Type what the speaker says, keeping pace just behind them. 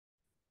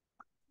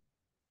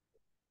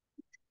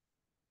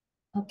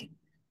Okay.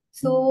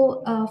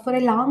 So for a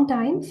long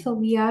time, so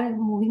we are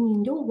moving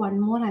into one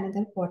more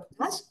another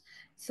podcast.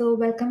 So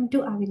welcome to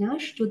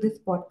Avinash to this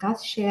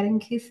podcast, sharing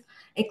his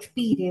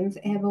experience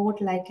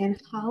about like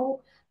and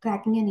how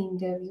cracking an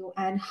interview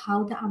and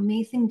how the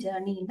amazing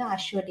journey in the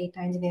Azure data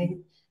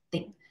engineering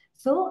thing.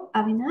 So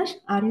Avinash,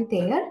 are you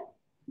there?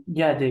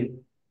 Yeah, Dev.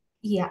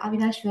 Yeah,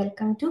 Avinash,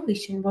 welcome to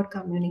Vision Board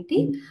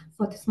community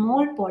for the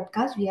small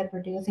podcast we are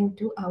producing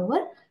to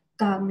our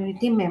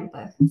community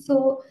members.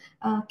 So,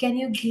 can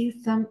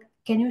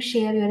you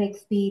share your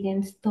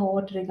experience,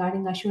 thought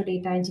regarding Azure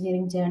data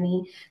engineering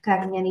journey,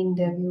 cracking an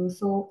interview?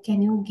 So,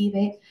 can you give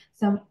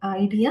some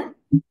idea?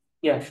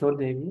 Yeah, sure,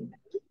 Devi.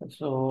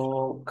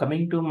 So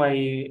coming to my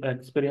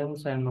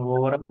experience and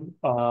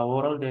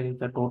overall there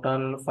is a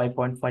total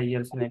 5.5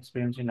 years in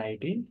experience in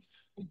IT.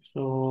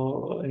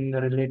 So in the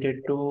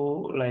related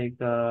to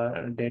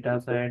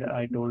data side,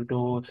 I told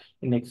to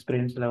in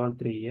experience level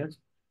 3 years.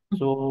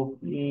 So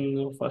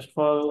first of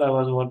all, I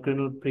was working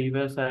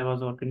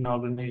in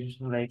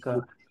organization like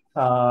a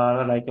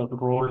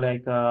role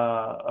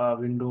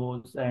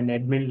Windows and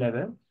admin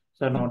level,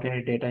 so not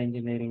a data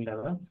engineering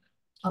level.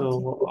 Okay.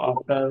 So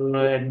after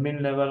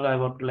admin level, I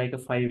worked like a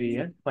 5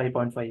 year,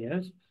 5.5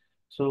 years.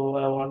 So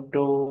I want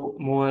to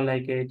move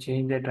like a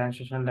change the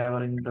transition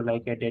level into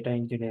like a data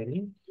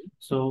engineering.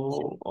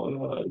 So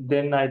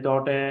then I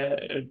thought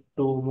to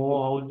move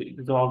out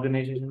the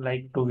organization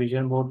like to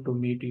vision board to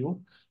meet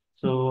you.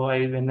 So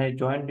I when I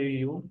joined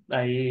you,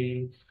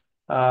 I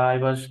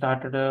was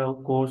started a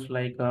course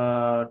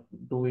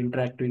to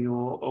interact to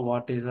you.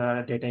 What is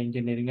data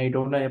engineering? I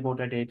don't know about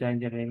the data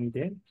engineering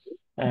there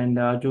and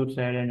Azure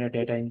side and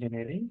data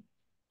engineering.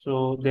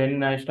 So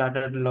then I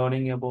started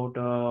learning about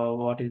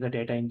what is the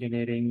data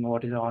engineering,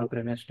 what is the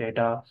on-premise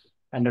data,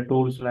 and the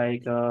tools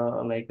like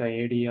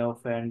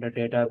ADF and the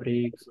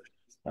Databricks,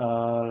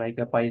 like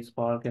a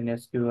PySpark and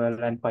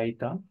SQL and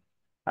Python.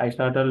 I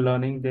started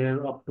learning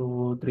there up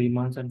to 3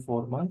 months and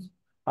 4 months.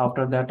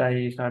 After that,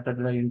 I started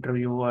the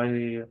interview.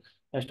 I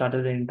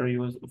started the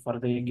interviews for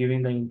the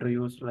giving the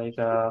interviews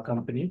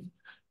companies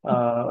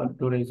to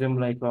resume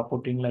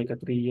putting like a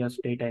 3 years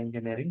data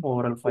engineering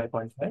overall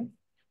 5.5.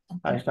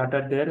 I Okay.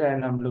 started there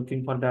and I'm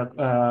looking for the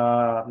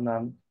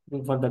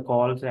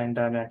calls and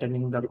I'm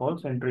attending the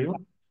calls interview.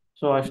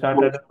 So I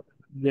started.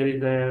 There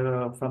is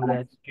a from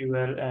the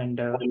SQL and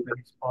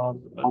PySpark.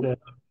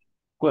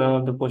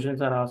 The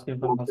questions are asking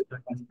from SQL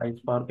and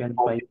PySpark and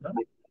Python.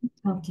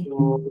 Okay.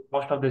 So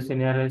most of the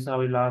scenarios I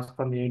will ask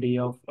from the AD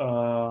of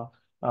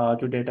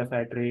to data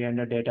factory and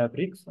the data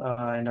bricks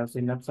and a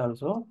synapse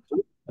also.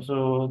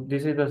 So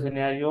this is the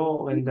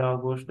scenario when the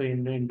goes to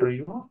in the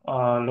interview,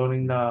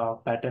 learning the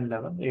pattern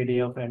level,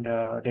 ADF and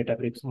data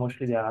bricks.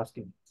 Mostly they are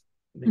asking.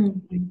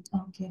 Mhm.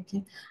 Okay,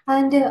 okay.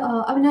 And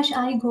Avinash,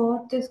 I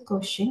got this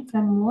question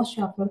from most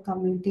of our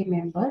community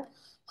member.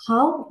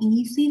 How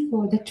easy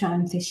for the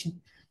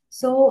transition?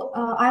 So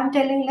I'm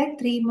telling like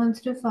 3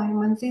 months to 5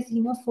 months is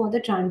enough for the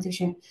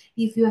transition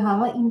if you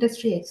have an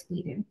industry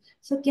experience.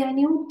 So can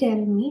you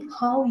tell me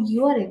how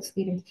your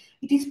experience?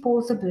 It is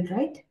possible,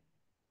 right?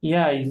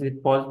 Yeah, is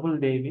it possible,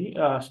 Devi?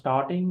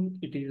 Starting,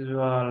 it is too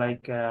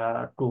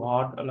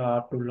hard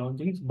to learn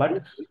things.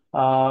 But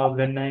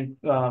when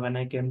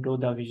I came to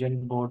the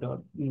vision board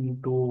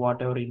to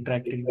whatever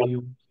interacting with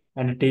you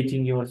and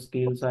teaching your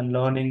skills and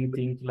learning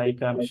things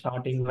like I'm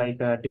starting like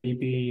a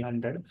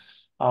DP100.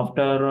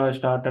 After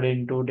started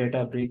into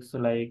Databricks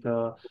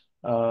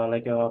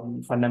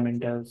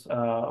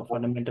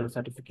fundamental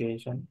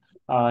certification.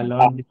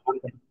 Learned the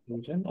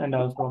certification and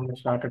also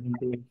started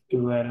into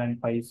SQL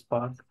and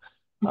PySpark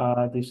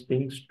these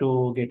things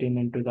to getting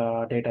into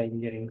the data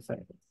engineering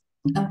side.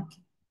 Okay.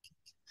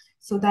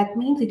 So that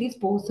means it is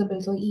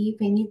possible. So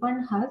if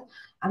anyone has,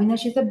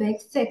 Avinash is the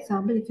best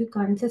example. If you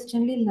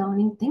consistently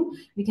learning thing,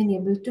 we can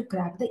able to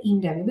crack the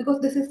interview because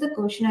this is the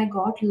question I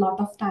got lot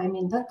of time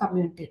in the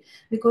community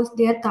because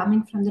they are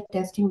coming from the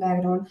testing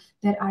background,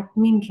 their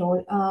admin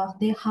role,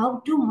 they how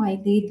to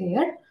migrate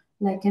there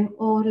like an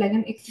or like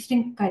an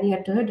existing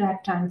career to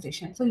that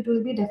transition. So it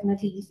will be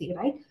definitely easy,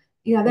 right?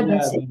 You are the Yeah,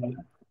 best.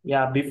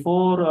 yeah.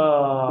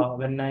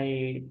 When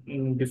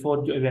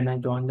I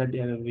joined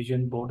the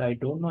Vision Board, I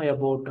don't know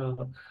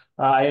about.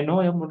 I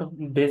know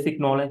about basic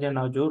knowledge in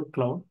Azure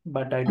cloud,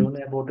 but I don't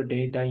know about the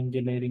data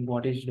engineering.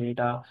 What is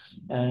data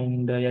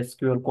and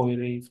SQL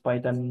queries,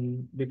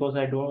 Python? Because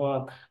I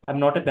don't. I'm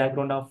not a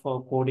background of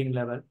coding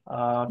level.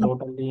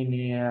 Totally in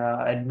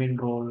admin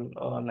role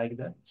like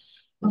that.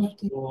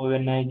 Okay. So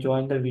when I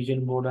joined the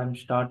vision board, I'm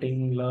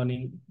starting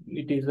learning.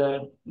 It is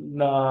a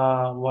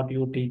what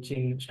you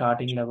teaching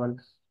starting level,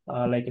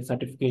 like a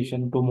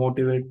certification to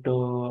motivate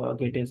to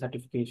get a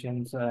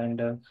certifications and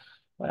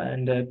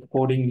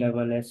coding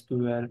level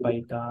SQL,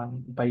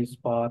 Python,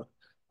 PySpark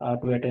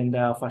to attend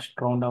the first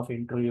round of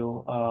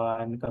interview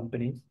and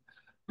companies.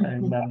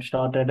 And Mhm. I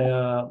started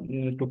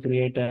to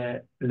create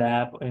a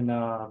lab in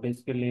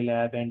basically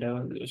lab and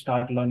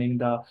start learning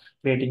the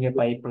creating a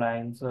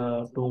pipelines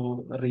to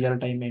real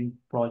time in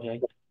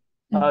project.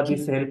 Okay.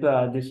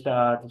 This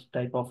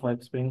type of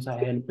experience I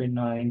help in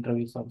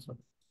interviews also.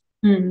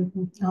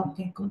 Mm-hmm.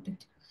 Okay, got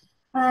it.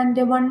 And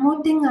one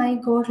more thing I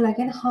got like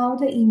and how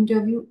the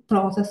interview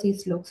process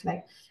is looks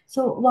like.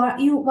 So what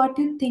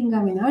you think,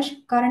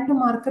 Avinash? Current to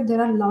market,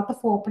 there are a lot of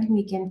opening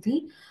we can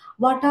see.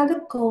 What are the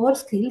core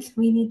skills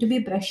we need to be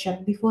brushed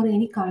up before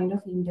any kind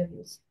of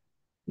interviews?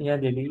 Yeah,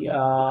 Devi.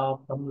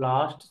 From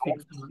last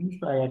 6 months,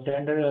 I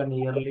attended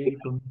nearly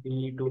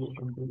 20 to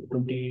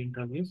 20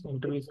 interviews.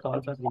 Interviews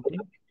calls are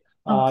getting.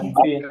 Okay. If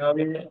you have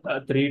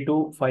a 3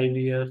 to 5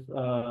 years,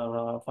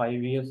 5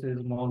 years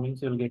is more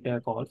means you'll get a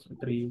calls.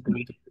 3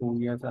 to 2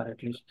 years are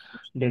at least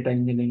data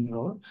engineering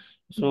role.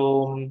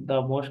 So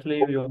the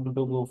mostly we want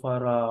to go for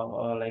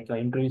like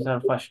interviews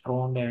are first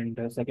round and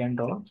second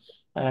round,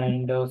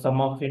 and some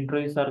of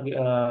interviews are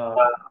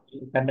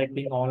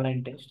conducting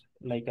online test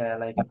like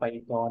a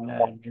Python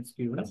and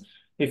SQL.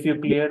 If you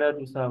clear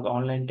this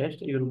online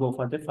test, you will go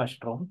for the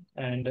first round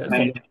and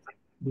second.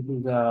 This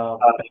is um,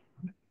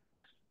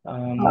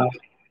 Okay.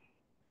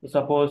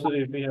 suppose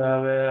if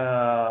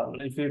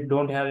you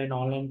don't have an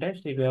online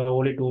test, if you have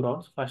only two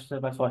rounds, first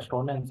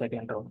round and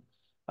second round.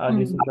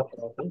 This Mm. is the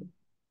process.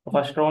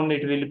 First round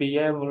it will be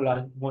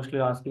mostly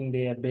asking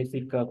the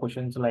basic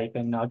questions like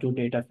an Azure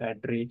Data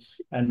Factory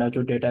and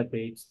Azure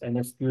Database and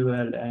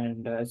SQL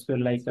and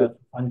SQL like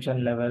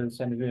function levels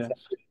and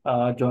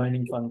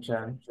joining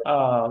function.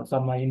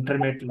 Some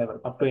intermediate level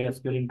up to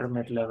SQL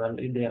intermediate level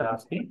they are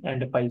asking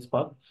and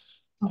PySpark.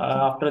 Okay.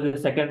 After the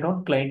second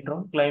round,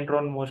 client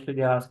round mostly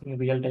they are asking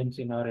real-time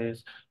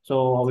scenarios.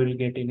 So how will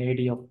get in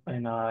idea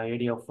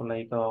of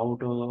like how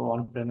to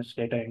on-premise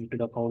data into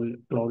the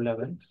cloud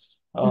level.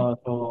 So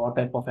what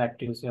type of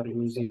actives you are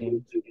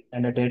using,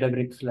 and the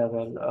Databricks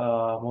level,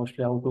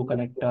 mostly how to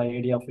connect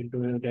idea of into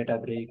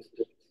Databricks.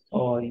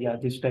 Oh yeah,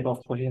 this type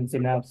of question,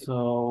 Synapse.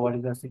 What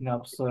is the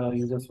Synapse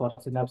uses for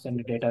Synapse and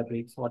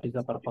Databricks? What is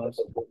the purpose?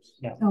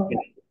 Yeah. Oh,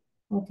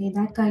 okay.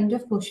 That kind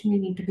of question we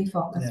need to be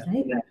focused, Yeah.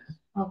 right?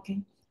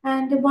 Okay.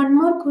 And one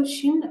more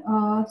question.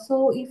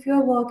 So if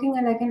you're working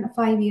like in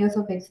 5 years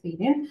of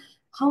experience,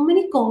 how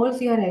many calls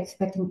you are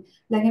expecting?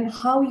 Like, and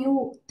how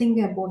you think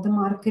about the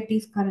market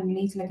is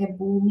currently is like a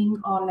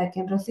booming or like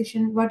a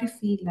recession? What do you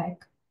feel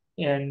like?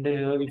 And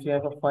if you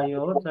have a 5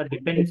 hours,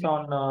 depends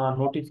on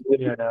notice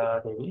period,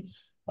 Devi.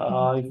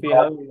 If you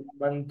have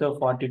 1 month,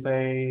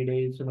 45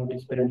 days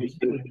notice period, means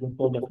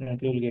so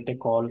definitely you'll get a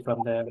call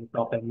from the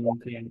top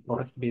MNC and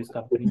product-based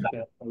companies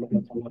for 5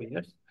 plus more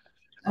years.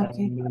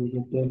 Okay. And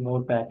you'll get a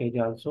more package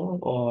also.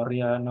 Or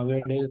yeah,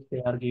 nowadays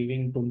they are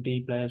giving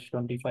 20 plus,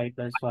 25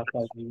 plus for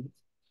 5 years.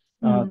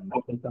 Hmm.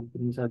 The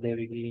companies are there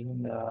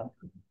giving.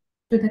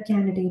 To the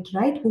candidate,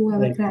 right?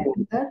 Whoever Right. cracked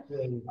the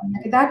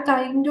like that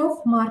kind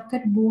of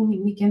market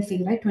booming we can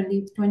see, right?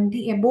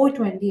 20 above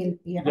 20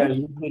 LP, Yeah, right?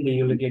 usually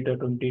you'll get a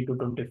 20 to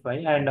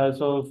 25. And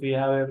also if we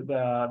have, they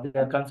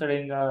are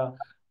considering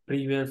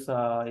previous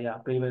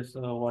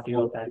what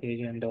your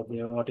package and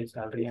what is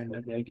salary and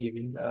they're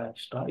giving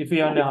extra. If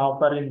you have an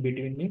offer in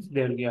between means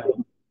they'll give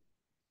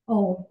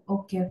Oh,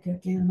 okay, okay,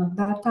 okay.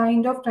 That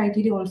kind of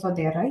criteria also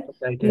there, right?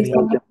 Based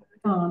criteria.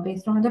 on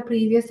based on the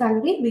previous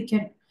salary, we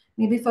can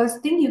maybe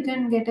first thing you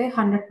can get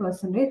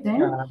 100%, right?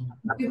 Then Uh,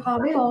 if you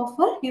have a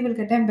offer, you will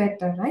get a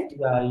better, right?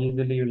 yeah,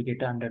 usually you'll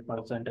get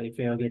 100% if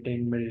you get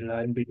in middle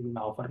in between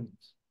offer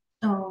means.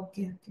 Oh,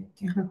 okay, okay,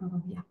 okay.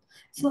 Yeah.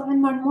 So,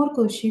 and one more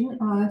question.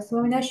 So,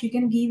 Avinash, you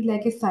can give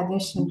like a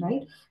suggestion,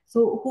 right?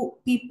 So, who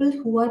people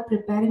who are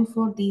preparing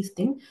for these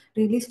things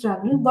really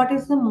struggling, what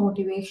is the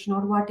motivation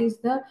or what is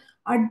the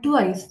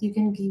advice you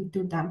can give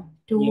to them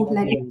to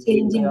Yeah, like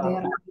changing yeah.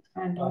 their life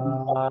and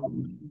all?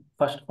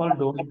 First of all,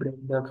 don't break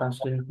the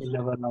constituency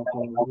level of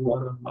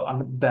your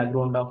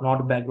background of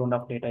not background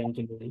of data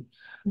engineering.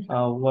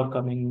 Who are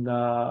coming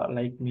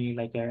like me,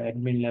 like a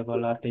admin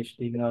level or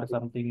testing or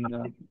something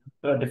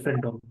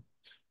different domain.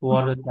 Who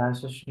are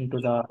transition to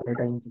the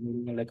data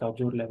engineering like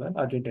Azure level,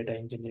 Azure data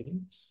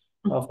engineering.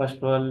 First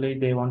of all,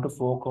 they want to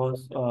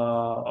focus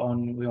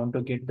on we want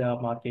to get the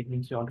market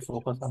means we want to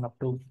focus on up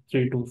to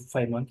 3 to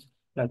 5 months,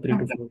 3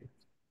 to 4.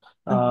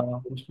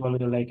 Okay. First of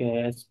all, like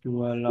a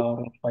SQL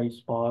or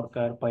PySpark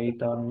or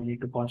Python, we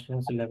need to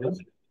constantly level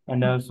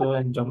and also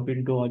and jump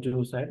into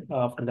Azure side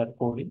after that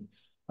coding.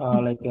 You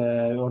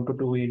want to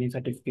do any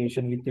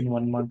certification within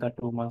 1 month or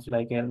 2 months,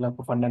 like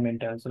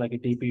fundamentals, like a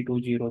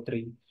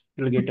TP203,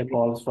 you'll get a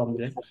calls from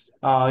them.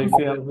 If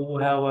you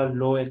have a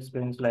low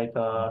experience, like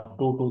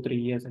 2 to 3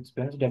 years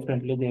experience,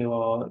 definitely they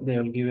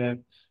will give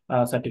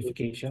a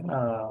certification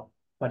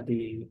for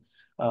the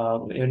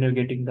when you're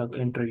getting the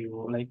interview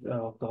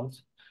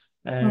calls.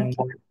 And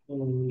Okay.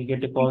 we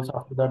get the calls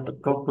after that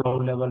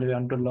cloud level. We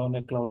want to learn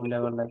a cloud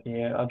level like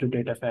Azure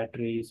Data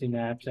Factory,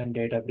 Synapse, and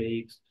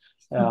Databricks,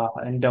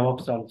 and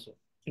DevOps also.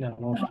 Yeah,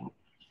 mostly.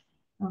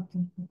 Okay.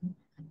 Okay.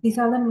 These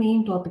are the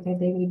main topics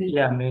that they will be.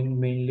 Yeah,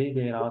 mainly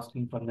they are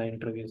asking for the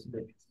interviews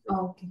there.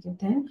 Okay, okay.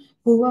 Then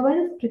whoever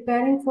is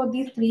preparing for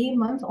these 3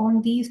 months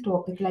on these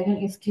topics like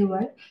an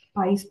SQL,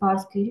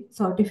 PySpark skill,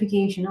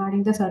 certification,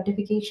 adding the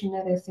certification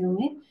in a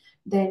resume,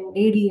 then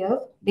ADF,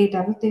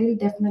 database, they will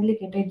definitely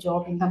get a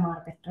job in the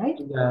market, right?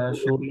 Yeah,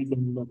 surely they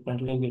will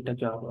definitely get a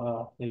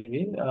job,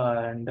 maybe,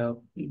 and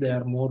there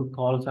are more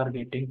calls are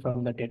getting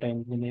from the data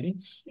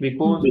engineering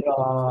because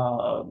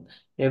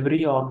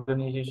every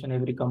organization,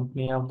 every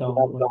company of the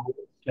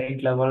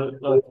client level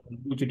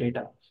huge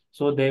data,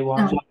 so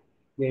Ah,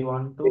 they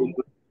want to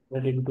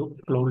get into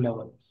cloud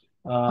level.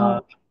 Uh,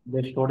 oh,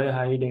 they store a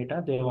high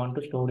data, they want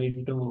to store it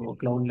into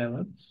cloud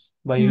level.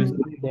 By mm,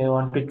 using, they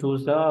want to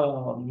choose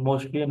the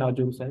mostly an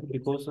Azure side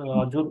because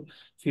Azure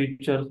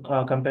features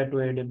compared to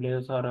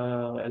AWS or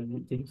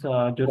things,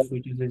 Azure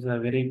features is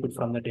very good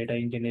from the data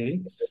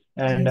engineering,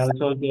 and yes.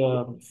 also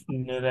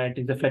that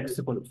is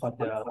flexible for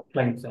the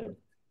client side.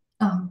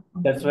 Ah,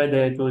 That's okay. why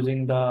they're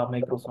choosing the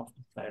Microsoft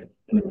side.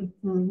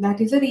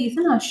 That is the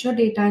reason Azure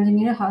data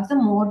engineer has a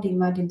more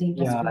demand in the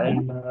Yeah, industry,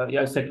 right? and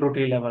yeah,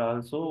 security level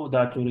also the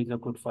Azure is a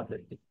good for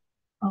that thing.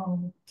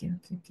 Oh, okay,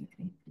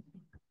 great.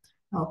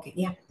 Okay,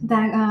 yeah.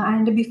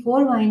 And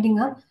before winding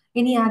up,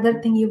 any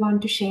other thing you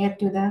want to share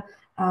to the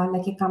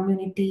like a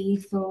community?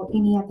 So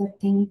any other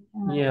thing?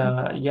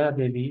 Yeah, yeah,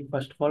 Devi.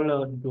 First of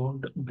all,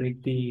 don't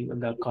break the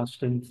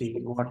constancy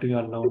what you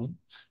are learning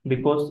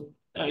because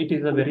it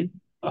is a very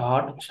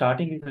hard.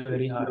 Starting is a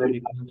very hard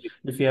because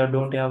if you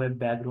don't have a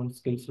background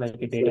skills like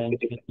a data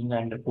engineering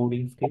and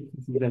coding skills,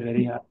 this is a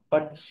very hard.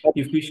 But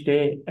if you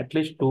stay at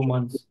least 2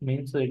 months,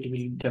 means it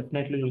will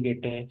definitely will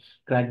get a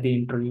crack the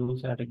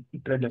interviews and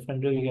it will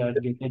definitely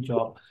get a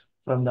job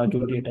from the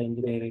Azure data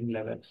engineering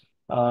level.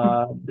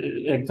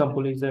 The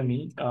example is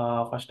me.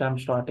 First I'm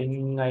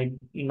starting. I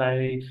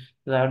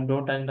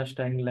don't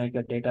understand like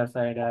a data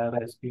side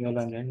or SQL,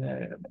 and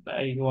then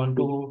I want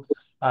to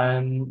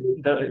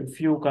the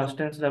few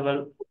constants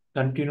level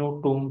continue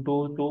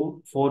 2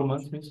 to 4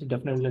 months means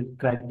definitely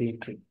crack the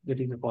entry. That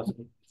is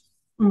possible.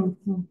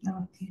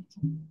 Okay.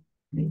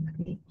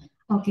 Great.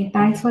 Okay,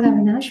 thanks for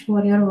Avinash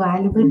for your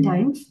valuable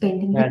time,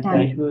 spending the Yeah, time.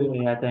 thank you.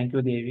 Yeah, thank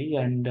you, Devi.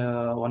 And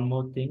one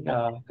more thing,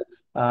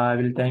 I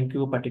will thank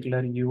you,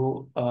 particular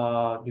you,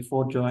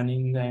 before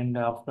joining and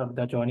after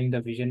the joining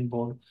the vision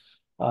board.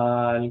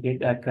 I'll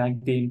get I crack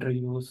the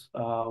interviews,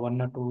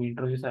 1 or 2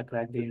 interviews. I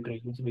crack the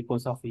interviews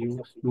because of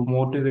you. You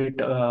motivate,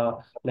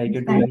 like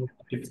you're Thank doing you.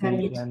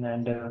 certification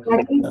and uh,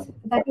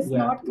 That is yeah,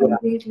 not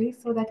completely,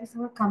 so that is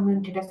our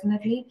community.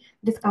 Definitely,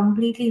 it is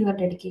completely your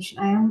dedication.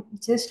 I am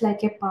just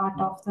like a part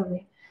of the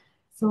way.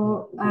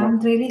 So I'm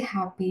really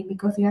happy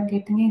because we are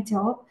getting a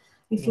job.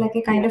 It's yeah, like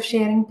a kind of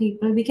sharing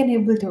people. We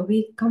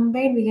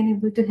combine, we can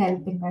able to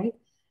help it, right?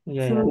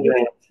 yeah, So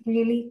yeah, it's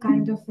really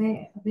kind of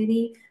a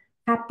very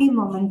happy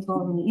moment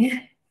for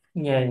me.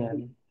 yeah, yeah.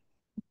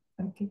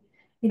 Okay.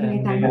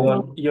 Anyway, And thank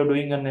you. you're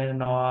doing an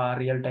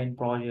real time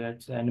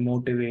projects and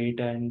motivate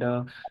and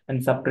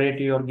separate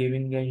you're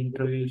giving the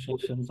interview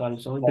sessions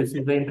also. This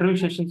is the interview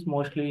sessions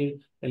mostly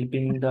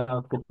helping the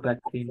to crack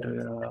the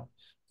interview.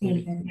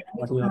 Maybe Yeah.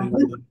 what you are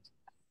This using.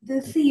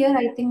 this year,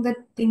 I think that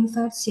things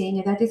are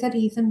changing. That is the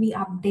reason we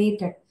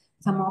updated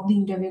some of the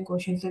interview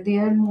questions. So they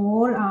are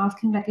more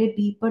asking like a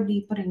deeper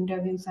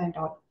interviews and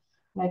all.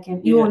 Like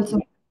you Yeah, also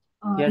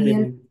yeah, they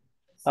real. will.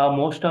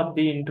 Most of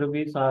the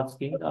interviews are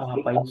asking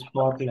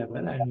PySpark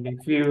level, and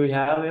if you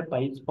have a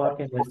PySpark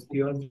and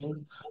SQL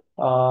means,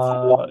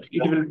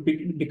 it will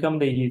become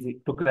the easy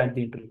to crack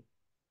the interview.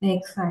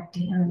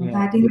 Exactly. Yeah,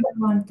 That is the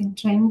one thing.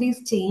 Trend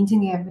is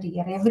changing every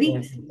year. Every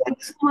yes,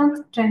 6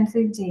 months, trends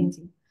is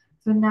changing.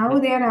 So now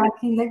yes. they are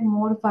asking like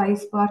more five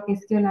spark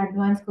SQL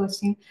advanced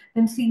question,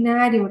 then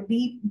scenario,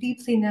 deep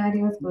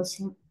scenarios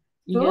question.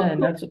 Yeah, So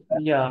and that's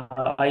yeah.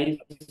 I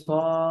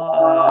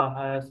saw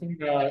I think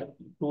 2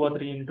 or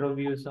 3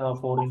 interviews,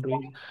 4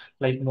 interviews.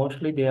 Like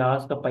mostly they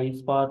ask a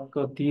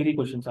PySpark theory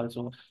questions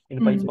also. In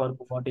mm, PySpark,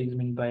 what is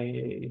meant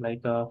by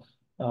like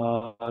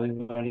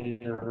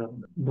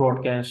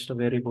broadcast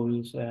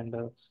variables and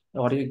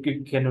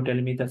can you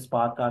tell me the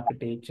Spark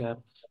architecture?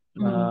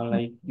 mm,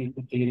 Like the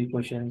theory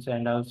questions,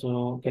 and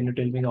also can you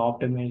tell me the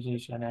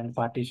optimization and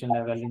partition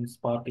level in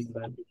Spark as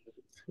well?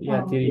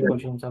 Yeah, um, theory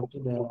questions also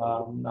they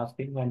are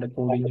asking and the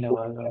coding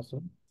level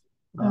also.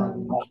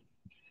 um, Um,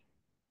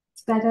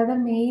 that are the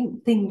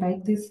main thing,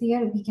 right? This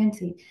year we can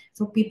see.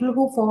 So people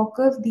who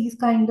focus these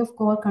kind of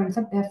core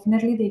concept,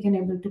 definitely they can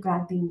able to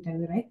crack the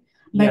interview, right?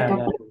 yeah, Better.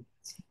 yeah,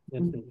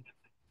 yes, Mm, yes.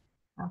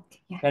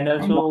 okay, yeah. And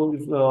And also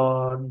if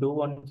do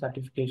one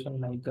certification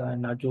like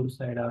an Azure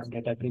side or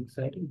Databricks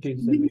side, it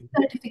is a with very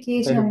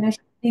certification, I help. mean, I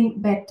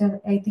think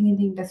better, I think in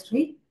the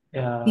industry,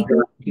 Yeah,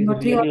 because it is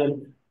what we are,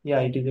 really yeah,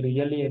 it is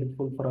really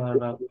helpful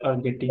for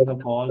getting the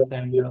calls,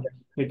 and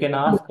you can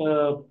ask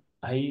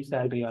high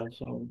salary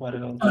also for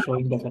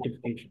showing the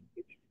certification.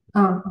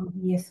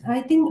 yes,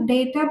 I think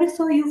database.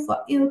 So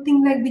you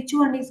think like which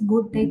one is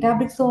good,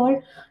 database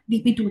or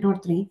DP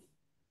 203?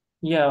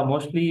 Yeah,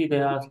 mostly they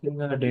are asking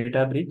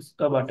Databricks,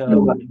 but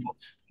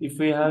if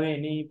we have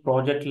any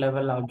project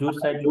level Azure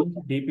side means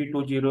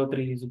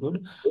DP203 is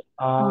good.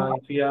 Oh,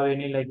 If you have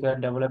any like a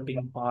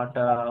developing part,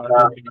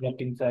 Azure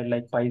developing side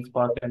like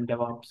PySpark and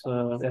DevOps,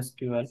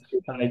 SQL,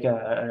 like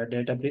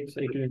Databricks,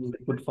 it will be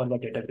good for the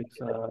Databricks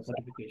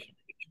certification.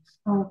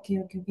 okay,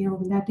 okay, okay.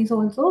 Okay. That is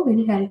also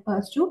will help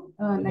us to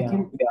like Yeah,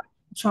 in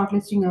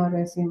shortlisting our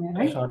resume, a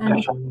right?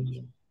 And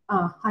shortlisting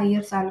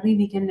higher salary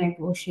we can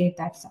negotiate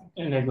that side.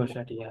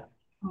 negotiate. Yeah.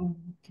 Oh,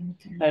 okay,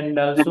 okay. And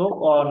also,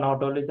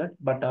 not only that,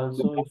 but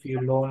also if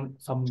you learn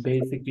some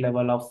basic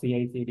level of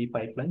CI/CD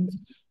pipelines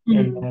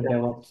in Mm.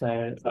 DevOps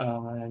side,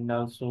 and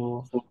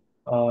also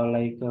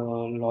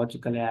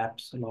logical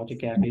apps, logic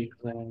apps,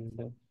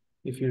 and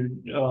if you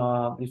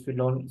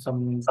learn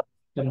some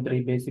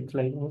three basic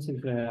lines,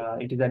 if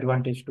it is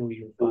advantage to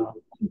you.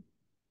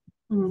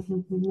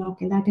 Mm-hmm.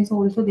 Okay, that is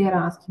also they are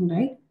asking,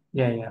 right?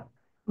 Yeah, yeah.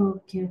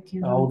 Okay, okay,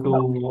 How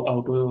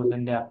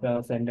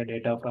to send the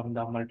data from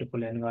the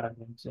multiple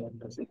environments and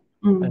the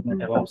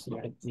mm-hmm. DevOps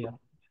side. Yeah.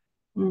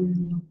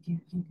 Okay,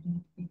 okay,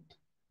 great, great.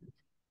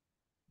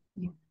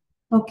 Yeah.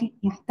 Okay,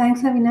 yeah.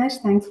 Thanks, Avinash.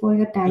 Thanks for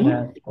your Yeah.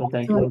 time. So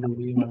thank you So for the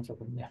video once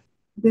again. Yeah.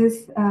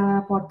 this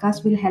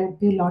podcast will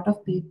help a lot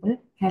of people,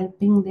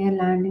 helping their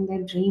landing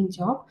their dream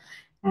job,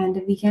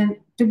 and we can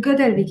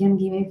together we can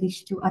give a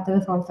wish to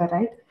others also,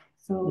 right?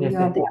 So Yes, you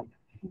are yes.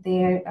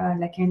 there, their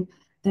like and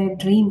their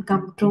dream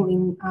come true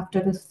in after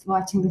this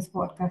watching this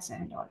podcast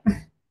and all.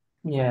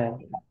 Yeah.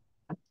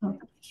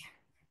 Okay.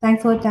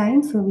 Thanks for your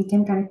time. So we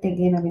can connect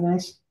again,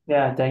 Avinash.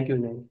 Yeah. Thank you,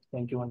 Jay.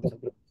 Thank you once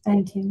again.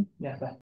 Thank you. Yeah. Bye.